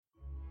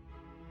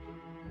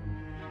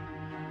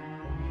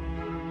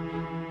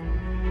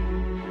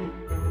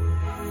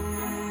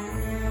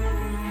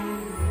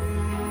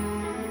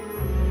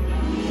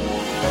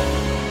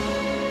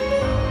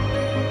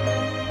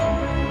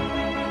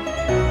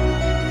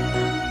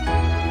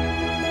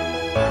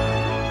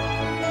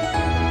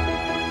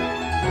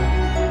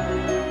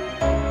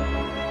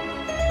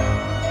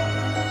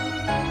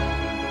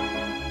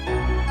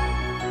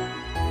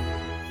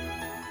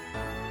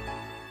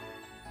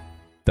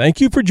Thank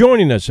you for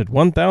joining us at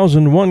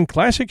 1001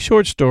 Classic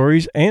Short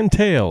Stories and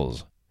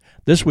Tales.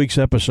 This week's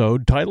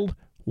episode, titled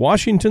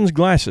Washington's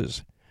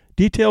Glasses,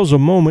 details a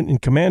moment in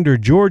Commander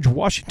George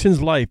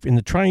Washington's life in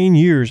the trying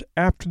years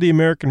after the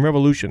American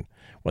Revolution,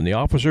 when the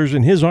officers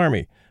in his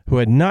army, who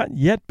had not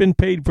yet been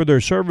paid for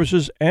their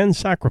services and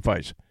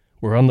sacrifice,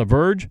 were on the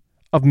verge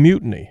of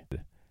mutiny.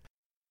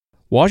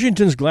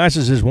 Washington's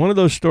Glasses is one of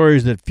those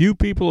stories that few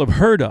people have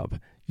heard of,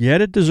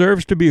 yet it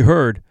deserves to be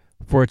heard,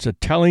 for it's a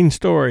telling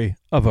story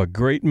of a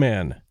great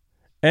man.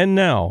 And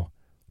now,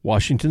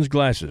 Washington's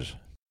Glasses.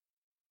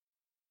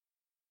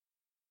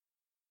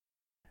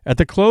 At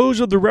the close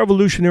of the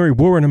Revolutionary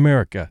War in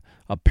America,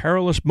 a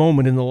perilous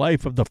moment in the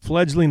life of the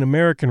fledgling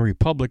American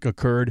Republic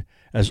occurred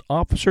as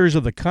officers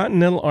of the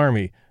Continental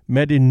Army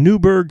met in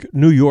Newburgh,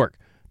 New York,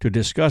 to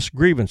discuss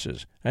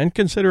grievances and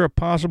consider a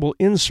possible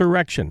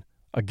insurrection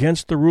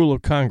against the rule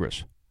of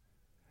Congress.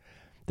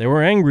 They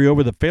were angry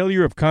over the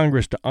failure of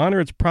Congress to honor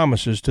its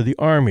promises to the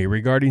Army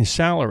regarding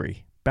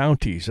salary,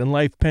 bounties, and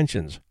life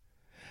pensions.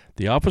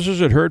 The officers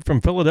had heard from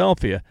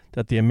Philadelphia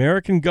that the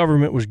American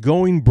government was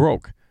going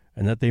broke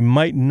and that they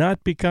might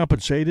not be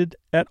compensated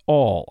at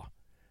all.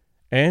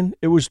 And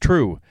it was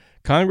true.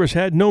 Congress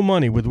had no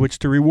money with which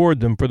to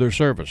reward them for their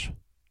service.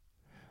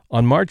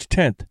 On March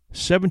 10,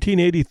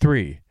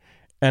 1783,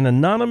 an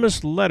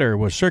anonymous letter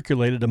was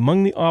circulated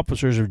among the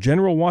officers of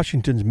General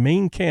Washington's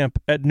main camp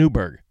at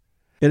Newburgh.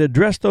 It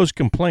addressed those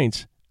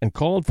complaints and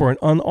called for an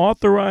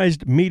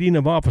unauthorized meeting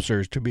of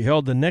officers to be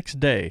held the next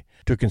day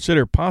to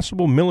consider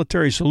possible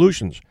military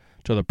solutions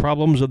to the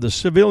problems of the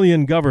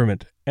civilian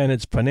government and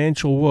its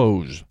financial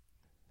woes.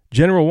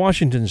 General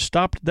Washington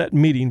stopped that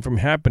meeting from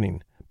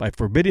happening by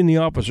forbidding the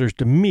officers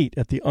to meet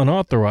at the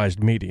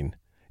unauthorized meeting.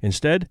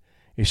 Instead,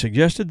 he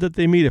suggested that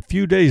they meet a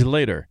few days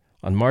later,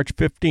 on March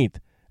 15th,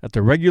 at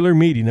the regular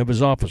meeting of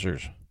his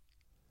officers.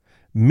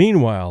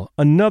 Meanwhile,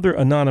 another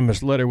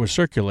anonymous letter was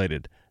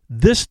circulated,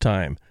 this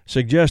time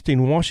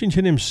suggesting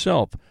Washington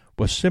himself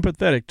was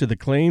sympathetic to the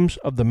claims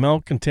of the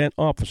malcontent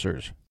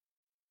officers.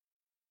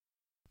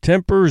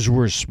 Tempers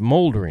were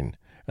smoldering,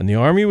 and the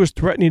Army was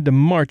threatening to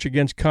march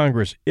against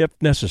Congress if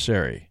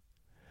necessary.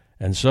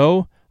 And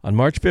so, on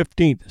March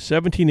 15,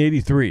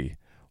 1783,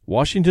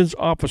 Washington's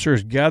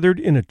officers gathered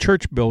in a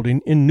church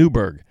building in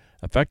Newburgh,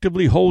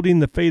 effectively holding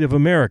the fate of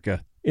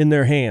America in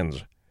their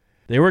hands.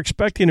 They were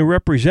expecting a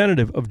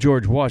representative of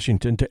George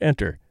Washington to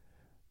enter.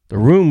 The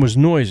room was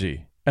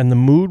noisy, and the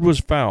mood was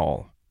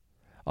foul.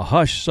 A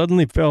hush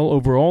suddenly fell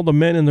over all the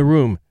men in the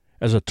room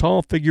as a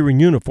tall figure in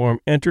uniform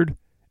entered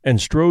and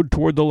strode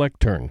toward the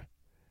lectern.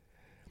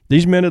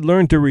 These men had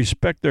learned to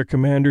respect their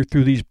commander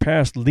through these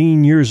past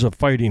lean years of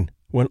fighting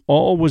when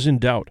all was in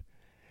doubt.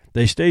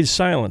 They stayed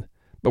silent,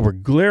 but were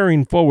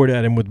glaring forward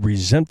at him with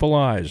resentful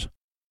eyes.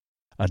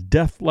 A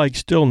death-like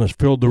stillness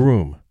filled the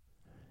room.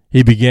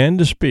 He began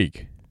to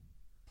speak.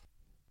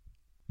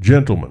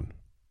 Gentlemen,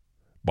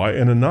 by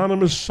an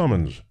anonymous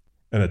summons,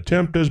 an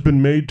attempt has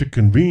been made to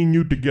convene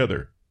you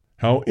together.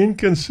 How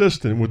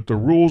inconsistent with the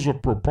rules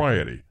of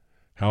propriety,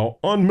 how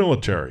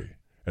unmilitary,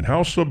 and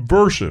how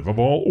subversive of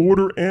all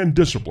order and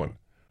discipline.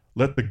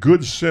 Let the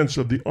good sense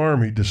of the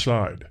Army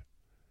decide.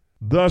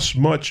 Thus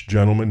much,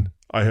 gentlemen,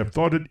 I have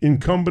thought it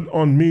incumbent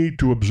on me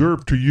to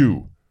observe to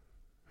you,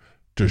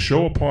 to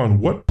show upon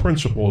what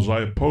principles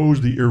I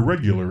oppose the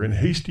irregular and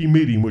hasty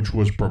meeting which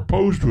was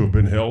proposed to have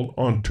been held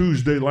on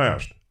Tuesday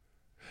last,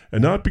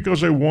 and not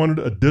because I wanted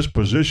a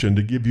disposition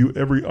to give you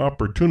every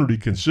opportunity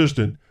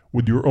consistent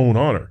with your own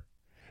honor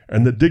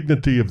and the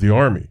dignity of the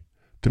Army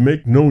to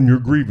make known your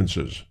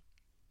grievances.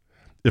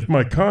 If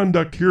my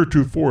conduct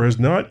heretofore has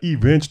not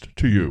evinced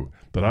to you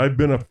that I've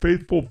been a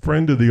faithful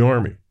friend to the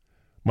Army,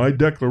 my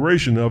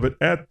declaration of it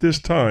at this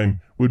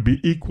time would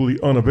be equally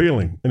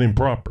unavailing and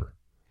improper.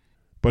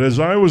 But as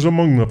I was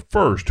among the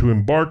first who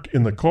embarked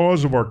in the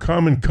cause of our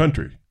common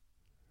country,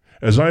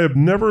 as I have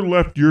never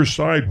left your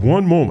side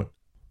one moment,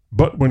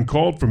 but when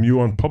called from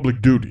you on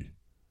public duty,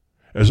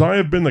 as I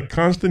have been the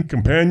constant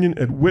companion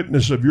and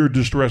witness of your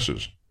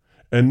distresses,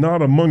 and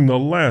not among the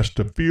last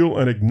to feel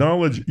and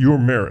acknowledge your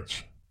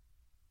merits,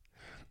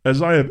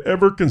 as I have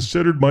ever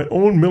considered my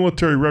own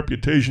military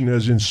reputation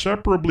as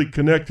inseparably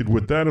connected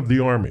with that of the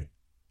Army,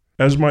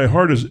 as my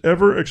heart has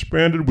ever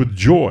expanded with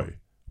joy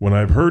when I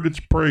have heard its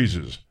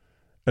praises,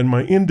 and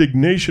my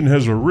indignation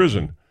has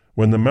arisen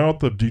when the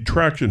mouth of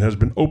detraction has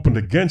been opened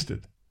against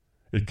it,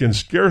 it can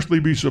scarcely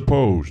be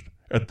supposed,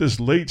 at this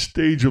late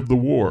stage of the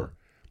war,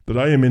 that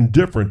I am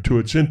indifferent to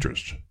its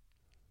interests.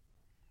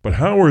 But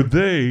how are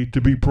they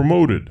to be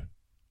promoted?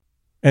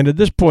 And at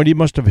this point he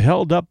must have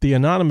held up the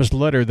anonymous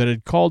letter that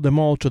had called them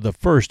all to the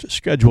first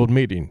scheduled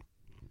meeting.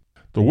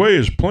 The way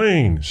is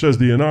plain, says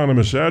the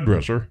anonymous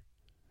addresser.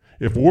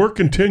 If war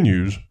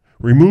continues,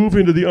 remove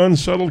into the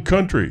unsettled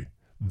country.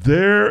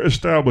 There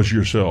establish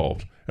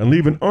yourselves, and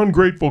leave an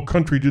ungrateful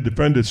country to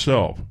defend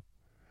itself.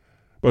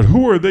 But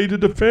who are they to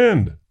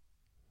defend?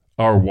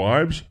 Our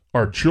wives,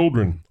 our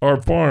children,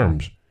 our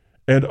farms,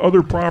 and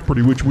other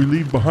property which we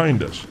leave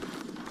behind us.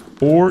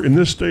 Or, in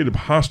this state of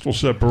hostile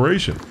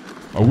separation,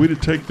 are we to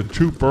take the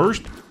two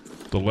first,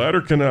 the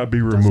latter cannot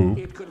be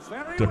removed,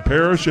 to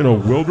perish in a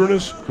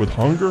wilderness with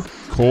hunger,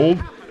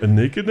 cold, and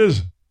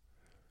nakedness?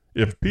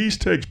 If peace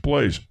takes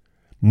place,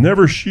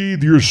 never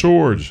sheathe your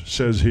swords,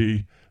 says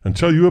he,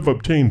 until you have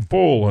obtained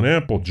full and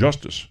ample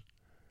justice.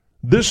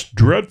 This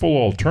dreadful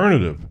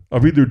alternative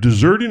of either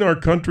deserting our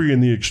country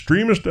in the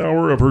extremest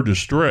hour of her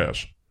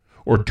distress,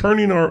 or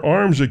turning our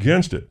arms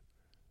against it,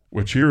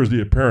 which here is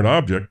the apparent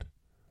object,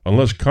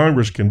 unless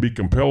Congress can be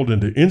compelled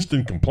into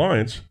instant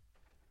compliance,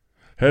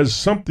 has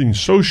something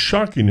so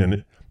shocking in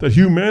it that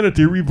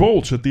humanity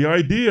revolts at the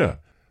idea.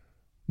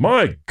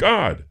 My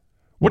God!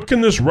 What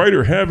can this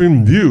writer have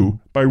in view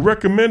by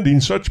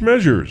recommending such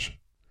measures?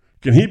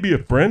 Can he be a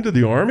friend to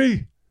the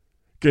Army?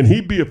 Can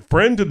he be a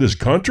friend to this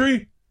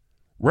country?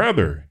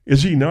 Rather,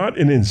 is he not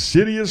an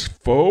insidious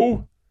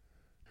foe?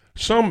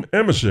 Some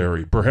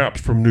emissary,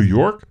 perhaps from New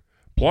York,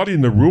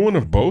 plotting the ruin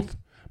of both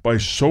by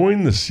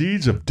sowing the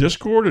seeds of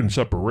discord and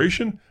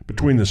separation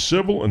between the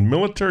civil and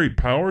military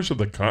powers of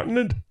the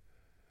continent?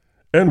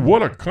 And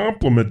what a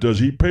compliment does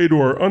he pay to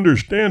our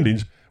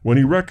understandings when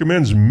he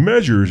recommends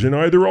measures in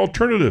either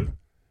alternative,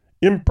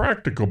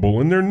 impracticable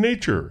in their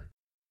nature.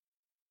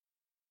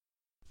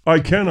 I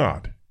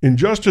cannot, in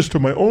justice to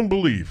my own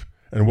belief,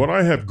 and what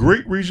I have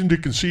great reason to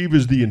conceive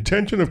is the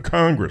intention of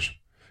Congress,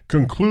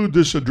 conclude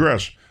this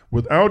address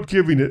without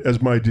giving it as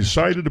my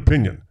decided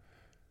opinion,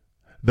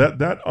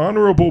 that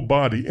honorable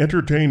body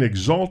entertain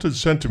exalted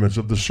sentiments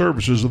of the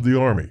services of the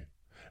Army,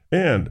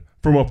 and,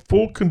 from a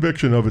full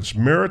conviction of its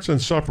merits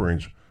and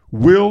sufferings,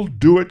 will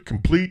do it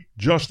complete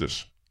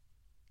justice.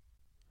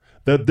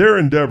 That their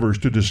endeavors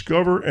to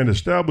discover and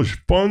establish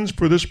funds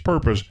for this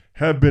purpose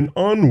have been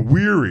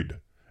unwearied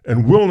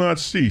and will not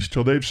cease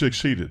till they've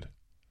succeeded,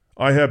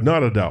 I have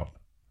not a doubt.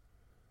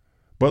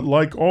 But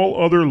like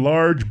all other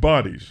large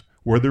bodies,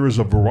 where there is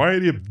a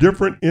variety of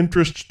different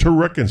interests to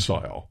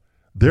reconcile,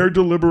 their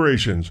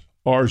deliberations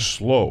are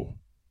slow.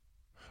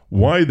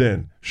 Why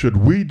then should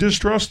we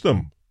distrust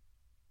them?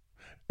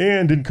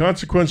 And in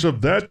consequence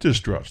of that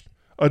distrust,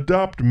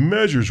 adopt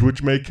measures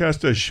which may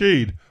cast a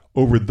shade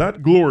over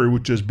that glory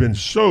which has been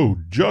so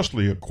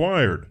justly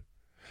acquired,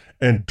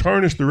 and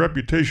tarnish the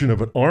reputation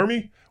of an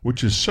army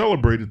which is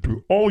celebrated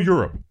through all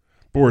Europe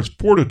for its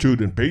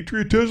fortitude and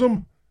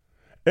patriotism?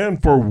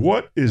 And for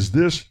what is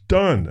this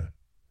done?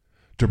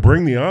 To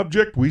bring the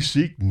object we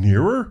seek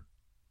nearer?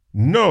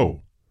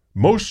 No,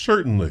 most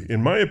certainly,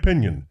 in my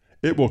opinion,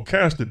 it will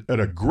cast it at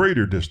a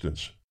greater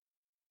distance.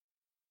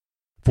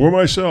 For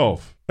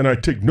myself, and I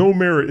take no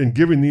merit in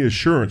giving the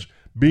assurance,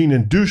 being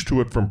induced to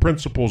it from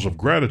principles of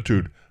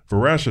gratitude,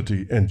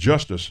 veracity, and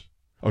justice,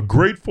 a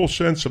grateful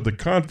sense of the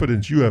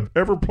confidence you have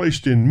ever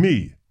placed in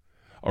me,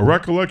 a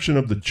recollection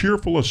of the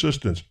cheerful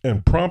assistance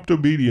and prompt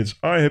obedience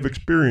I have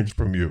experienced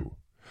from you,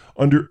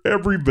 under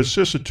every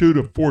vicissitude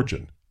of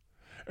fortune,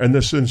 and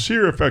the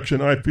sincere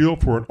affection I feel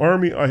for an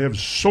army I have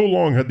so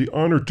long had the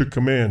honor to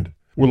command,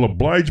 will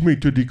oblige me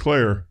to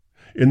declare,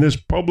 in this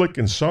public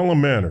and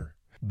solemn manner,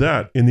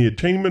 that in the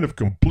attainment of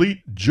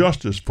complete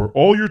justice for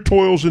all your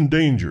toils and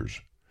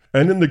dangers,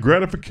 and in the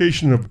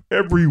gratification of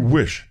every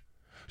wish,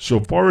 so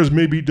far as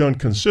may be done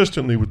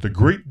consistently with the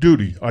great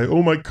duty I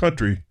owe my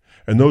country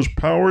and those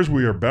powers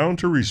we are bound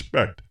to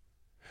respect,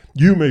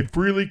 you may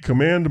freely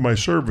command my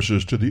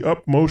services to the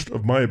utmost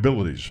of my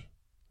abilities.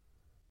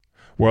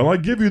 While I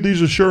give you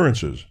these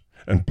assurances,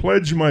 and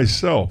pledge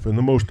myself in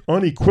the most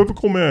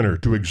unequivocal manner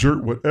to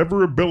exert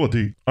whatever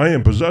ability I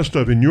am possessed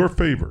of in your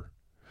favor,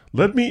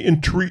 let me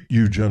entreat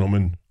you,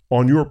 gentlemen,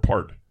 on your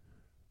part,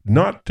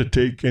 not to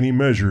take any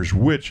measures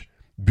which,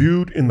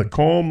 viewed in the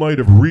calm light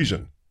of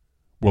reason,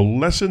 will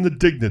lessen the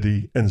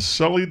dignity and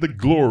sully the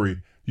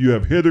glory you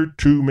have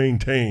hitherto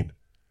maintained.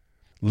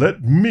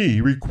 Let me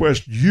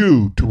request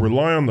you to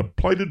rely on the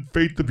plighted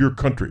faith of your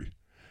country,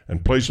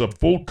 and place a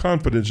full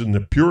confidence in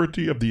the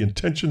purity of the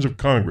intentions of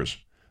Congress,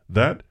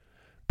 that,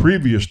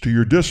 previous to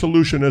your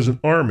dissolution as an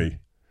army,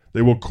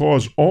 they will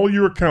cause all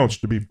your accounts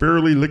to be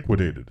fairly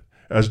liquidated,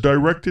 as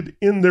directed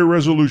in their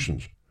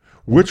resolutions,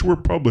 which were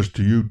published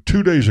to you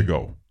 2 days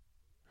ago,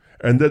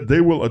 and that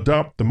they will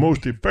adopt the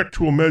most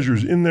effectual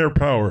measures in their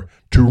power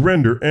to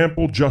render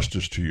ample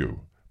justice to you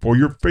for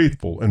your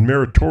faithful and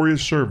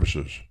meritorious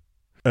services.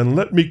 And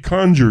let me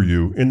conjure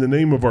you in the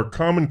name of our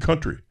common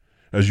country,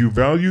 as you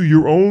value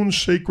your own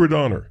sacred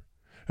honor,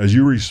 as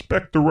you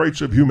respect the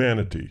rights of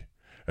humanity,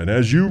 and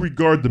as you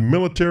regard the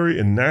military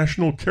and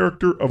national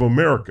character of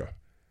America,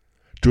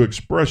 to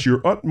express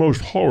your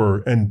utmost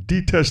horror and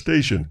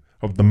detestation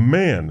of the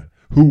man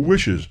who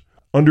wishes,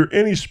 under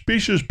any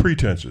specious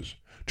pretenses,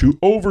 to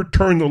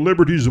overturn the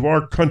liberties of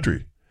our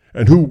country,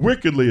 and who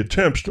wickedly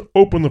attempts to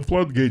open the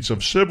floodgates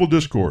of civil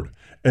discord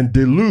and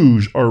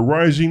deluge our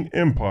rising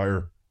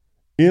empire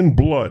in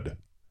blood.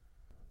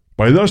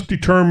 By thus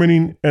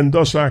determining and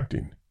thus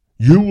acting,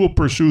 you will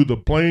pursue the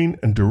plain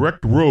and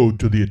direct road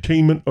to the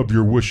attainment of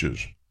your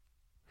wishes.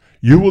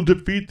 You will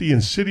defeat the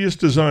insidious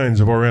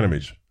designs of our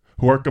enemies,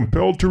 who are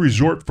compelled to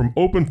resort from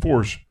open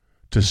force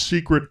to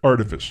secret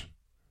artifice.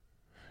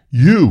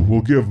 You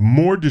will give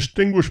more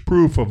distinguished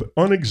proof of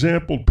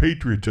unexampled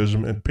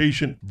patriotism and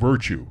patient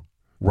virtue,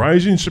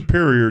 rising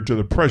superior to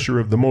the pressure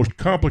of the most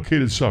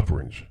complicated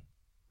sufferings.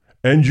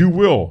 And you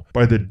will,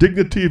 by the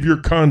dignity of your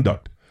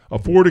conduct,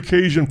 afford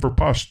occasion for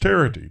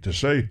posterity to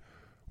say,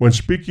 when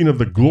speaking of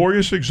the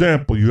glorious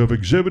example you have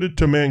exhibited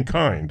to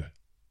mankind,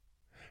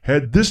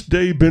 had this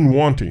day been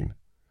wanting,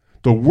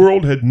 the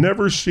world had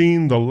never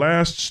seen the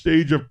last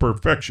stage of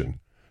perfection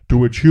to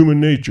which human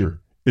nature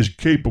is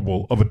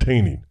capable of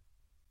attaining.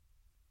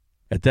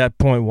 At that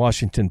point,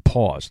 Washington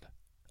paused.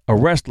 A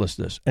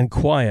restlessness and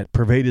quiet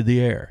pervaded the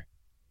air.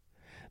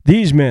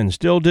 These men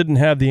still didn't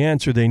have the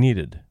answer they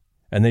needed,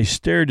 and they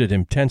stared at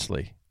him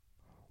tensely.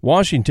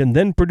 Washington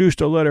then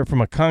produced a letter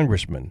from a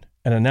congressman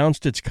and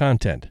announced its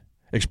content,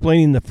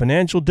 explaining the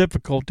financial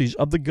difficulties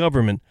of the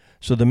government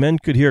so the men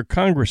could hear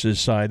Congress's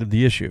side of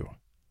the issue.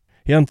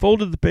 He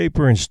unfolded the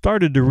paper and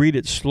started to read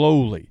it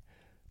slowly,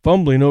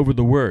 fumbling over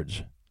the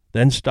words,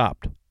 then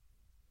stopped.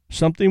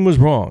 Something was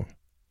wrong.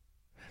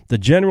 The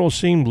general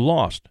seemed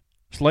lost,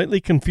 slightly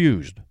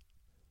confused.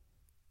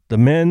 The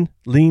men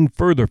leaned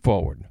further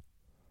forward.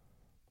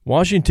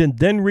 Washington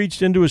then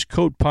reached into his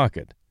coat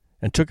pocket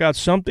and took out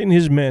something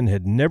his men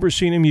had never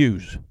seen him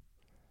use,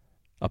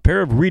 a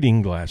pair of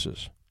reading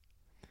glasses.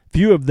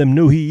 Few of them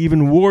knew he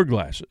even wore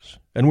glasses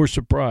and were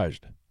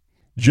surprised.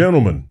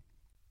 "Gentlemen,"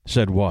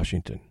 said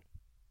Washington,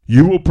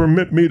 "you will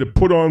permit me to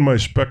put on my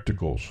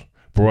spectacles,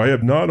 for I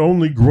have not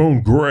only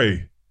grown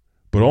gray,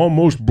 but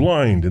almost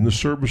blind in the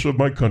service of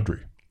my country."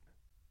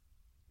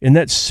 In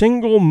that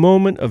single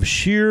moment of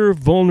sheer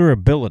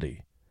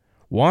vulnerability,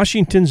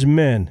 Washington's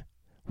men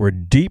were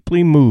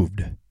deeply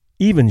moved,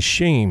 even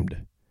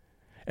shamed,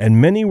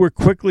 and many were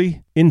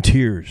quickly in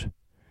tears,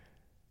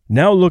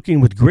 now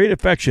looking with great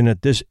affection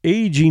at this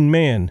aging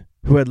man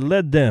who had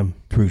led them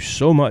through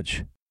so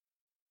much.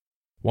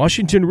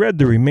 Washington read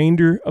the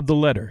remainder of the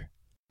letter,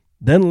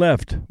 then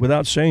left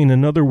without saying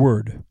another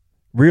word,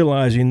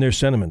 realizing their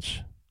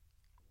sentiments.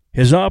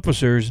 His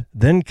officers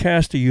then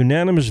cast a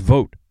unanimous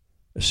vote,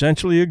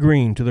 essentially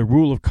agreeing to the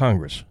rule of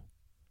Congress.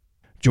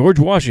 George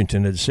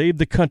Washington had saved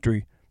the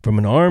country from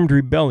an armed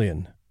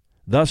rebellion.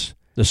 Thus,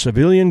 the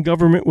civilian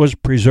government was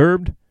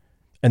preserved,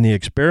 and the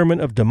experiment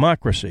of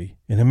democracy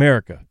in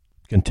America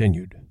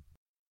continued.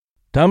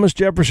 Thomas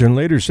Jefferson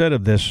later said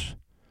of this,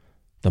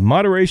 "The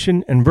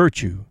moderation and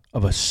virtue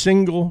of a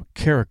single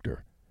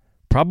character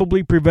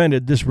probably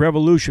prevented this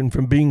revolution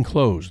from being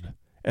closed,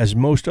 as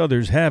most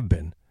others have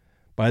been,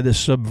 by the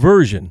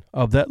subversion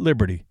of that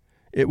liberty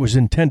it was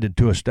intended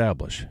to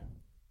establish."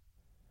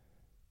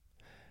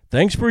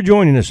 Thanks for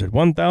joining us at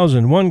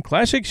 1001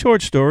 Classic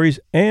Short Stories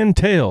and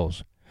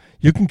Tales.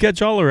 You can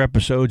catch all our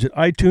episodes at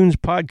iTunes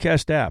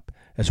Podcast app,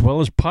 as well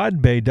as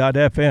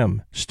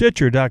podbay.fm,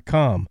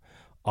 stitcher.com,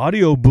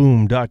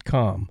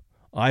 audioboom.com,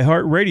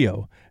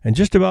 iHeartRadio, and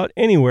just about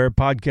anywhere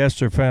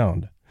podcasts are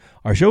found.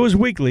 Our show is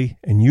weekly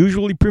and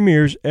usually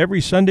premieres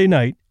every Sunday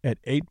night at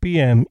 8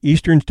 p.m.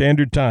 Eastern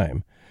Standard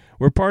Time.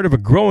 We're part of a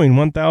growing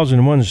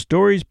 1001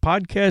 Stories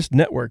podcast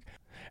network,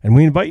 and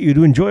we invite you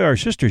to enjoy our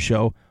sister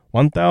show,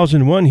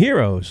 1001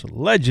 Heroes,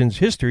 Legends,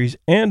 Histories,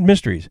 and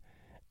Mysteries,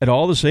 at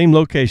all the same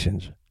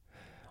locations.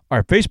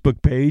 Our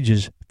Facebook page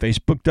is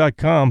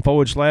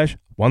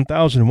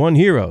facebook.com/1001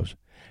 Heroes,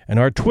 and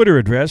our Twitter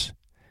address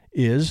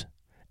is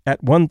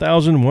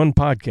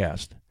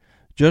 @1001podcast.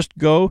 Just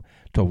go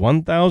to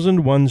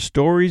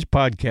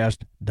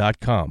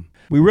 1001storiespodcast.com.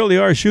 We really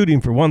are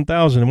shooting for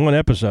 1001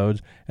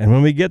 episodes, and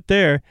when we get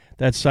there,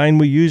 that sign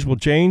we use will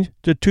change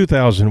to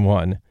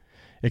 2001.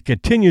 It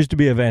continues to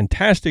be a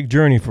fantastic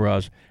journey for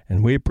us,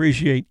 and we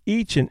appreciate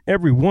each and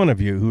every one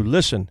of you who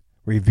listen,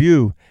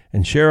 review,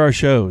 and share our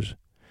shows.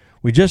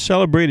 We just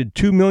celebrated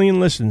 2 million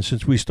listens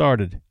since we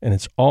started, and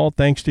it's all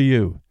thanks to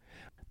you.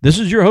 This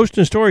is your host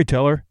and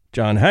storyteller,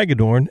 John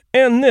Hagedorn,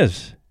 and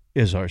this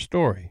is our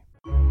story.